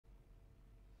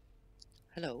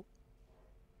Hello,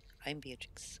 I'm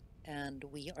Beatrix, and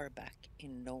we are back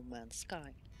in No Man's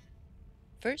Sky.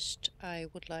 First, I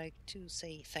would like to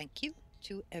say thank you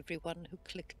to everyone who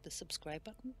clicked the subscribe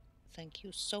button. Thank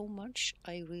you so much,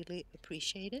 I really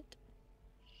appreciate it.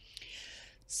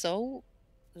 So,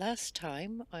 last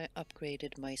time I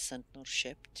upgraded my Sentinel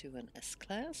ship to an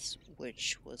S-Class,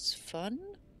 which was fun.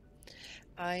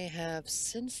 I have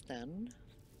since then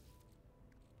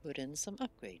put in some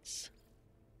upgrades.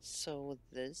 So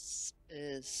this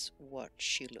is what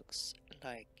she looks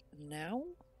like now.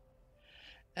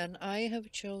 And I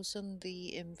have chosen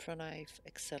the Infraknife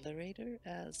Accelerator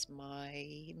as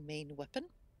my main weapon.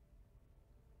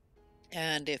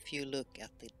 And if you look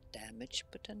at the damage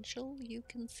potential, you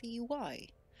can see why.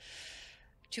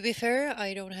 To be fair,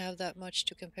 I don't have that much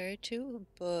to compare it to,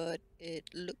 but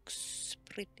it looks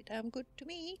pretty damn good to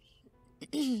me.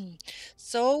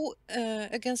 So,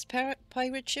 against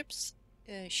pirate ships,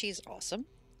 she's awesome.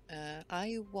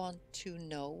 I want to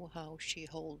know how she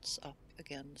holds up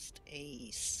against a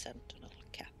Sentinel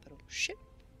Capital Ship.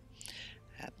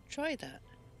 Haven't tried that.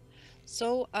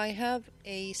 So I have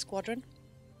a squadron.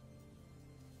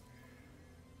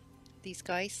 These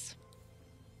guys.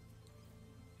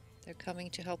 They're coming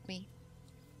to help me.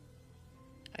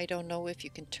 I don't know if you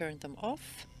can turn them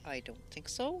off. I don't think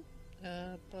so.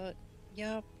 But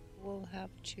yeah, we'll have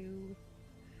to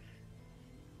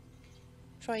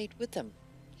try it with them.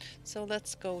 So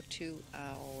let's go to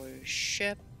our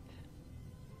ship.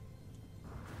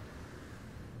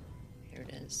 Here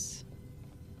it is.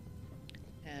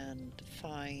 And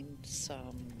find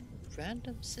some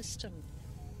random system.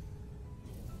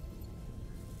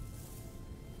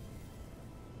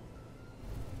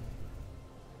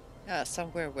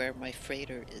 Somewhere where my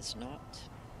freighter is not.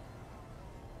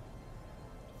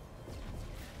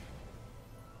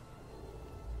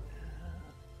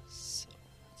 So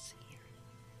let's see here.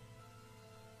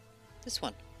 This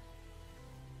one.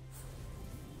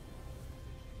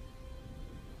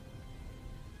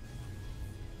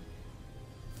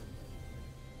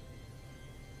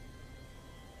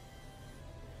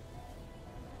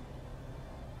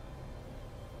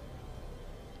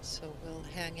 So we'll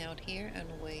hang out here and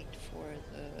wait for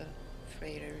the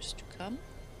freighters to come.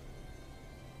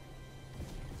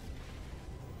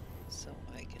 So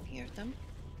I can hear them.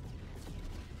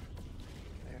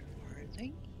 Where are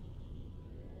they?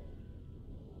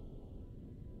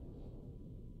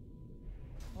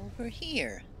 Over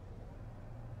here.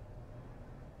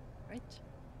 Right?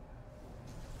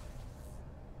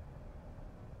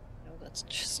 No, that's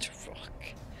just a rock.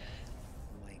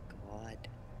 Oh my god.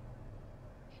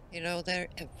 You know, they're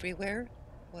everywhere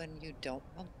when you don't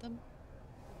want them,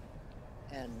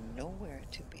 and nowhere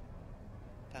to be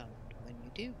found when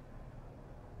you do.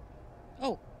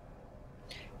 Oh,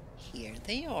 here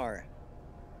they are.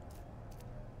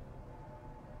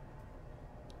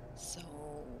 So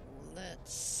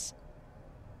let's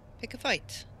pick a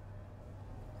fight.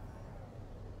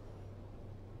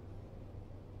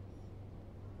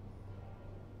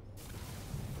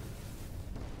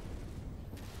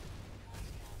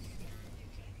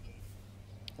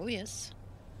 Oh yes,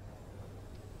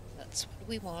 that's what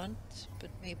we want, but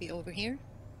maybe over here?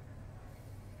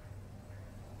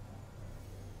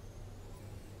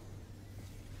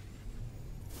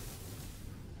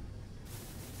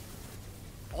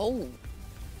 Oh!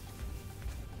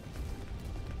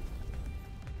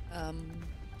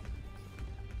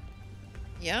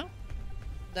 Yeah,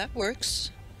 that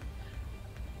works.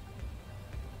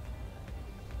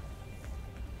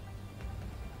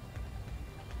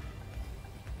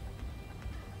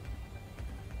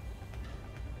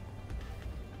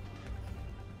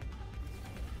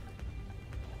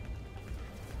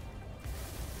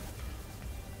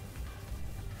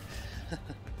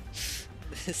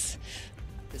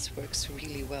 This works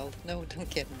really well. No, don't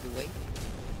get in the way.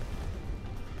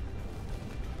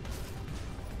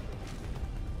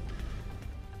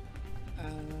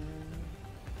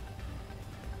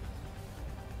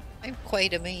 I'm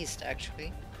quite amazed,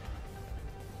 actually.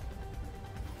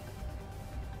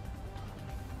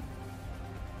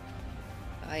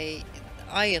 I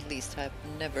at least have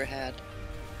never had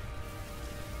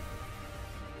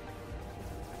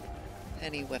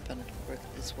any weapon work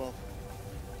this well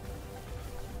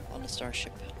on a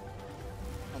starship,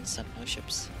 on Sentinel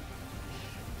ships.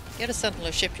 Get a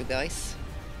Sentinel ship, you guys.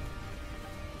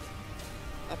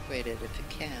 Upgrade it if you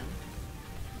can.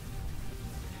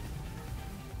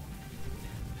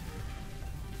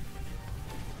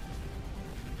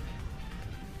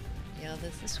 Yeah,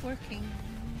 this is working.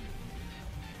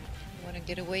 I want to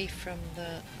get away from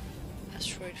the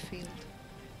asteroid field.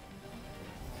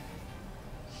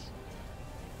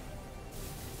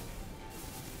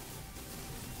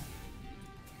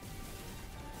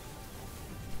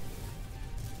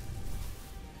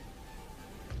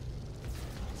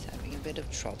 bit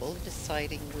of trouble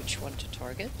deciding which one to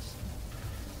target.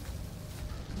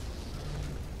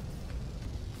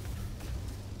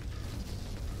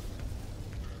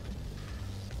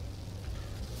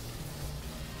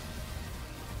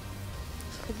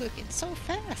 Oh, look, it's so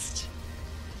fast.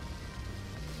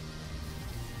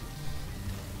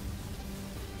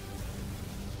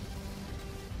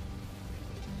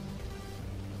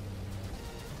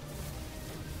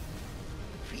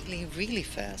 Really, really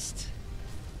fast.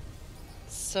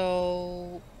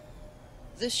 So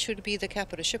this should be the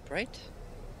capital ship, right?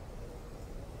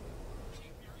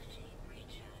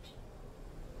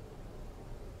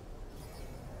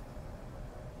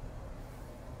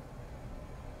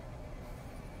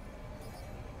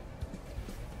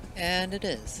 And it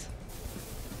is.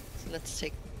 So let's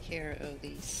take care of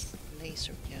these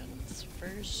laser cannons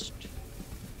first.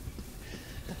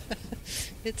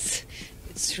 It's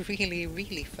really,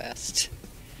 really fast.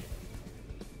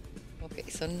 Okay,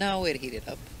 so now it heated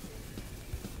up.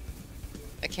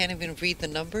 I can't even read the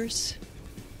numbers.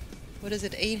 What is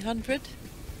it, 800?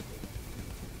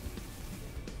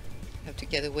 Have to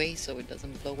get away so it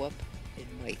doesn't blow up in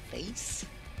my face.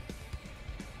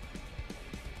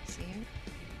 See?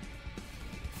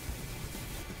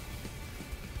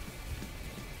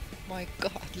 My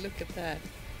God, look at that.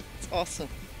 It's awesome.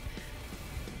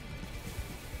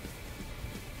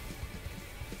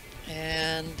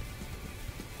 And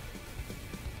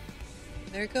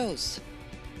there it goes.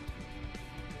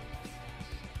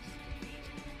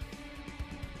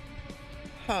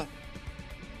 Huh.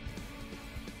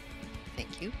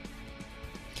 Thank you.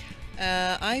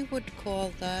 I would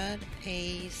call that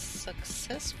a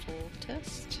successful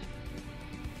test.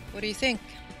 What do you think?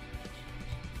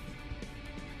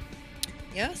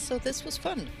 Yeah, so this was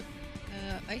fun.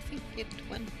 I think it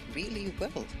went really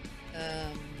well.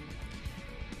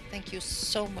 Thank you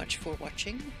so much for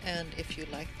watching, and if you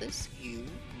like this, you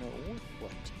know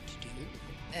what to do.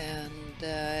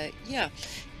 And yeah,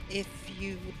 if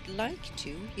you would like to,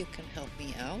 you can help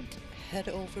me out. Head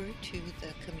over to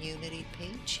the community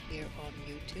page here on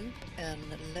YouTube and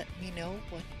let me know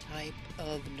what type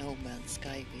of No Man's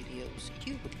Sky videos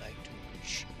you would like to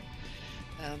watch.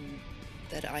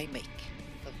 That I make,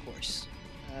 of course.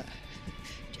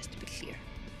 Just to be clear,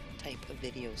 type of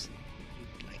videos you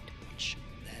would like to watch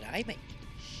that I make.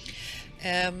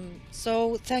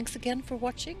 So thanks again for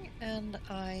watching, and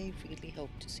I really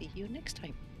hope to see you next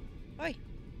time. Bye.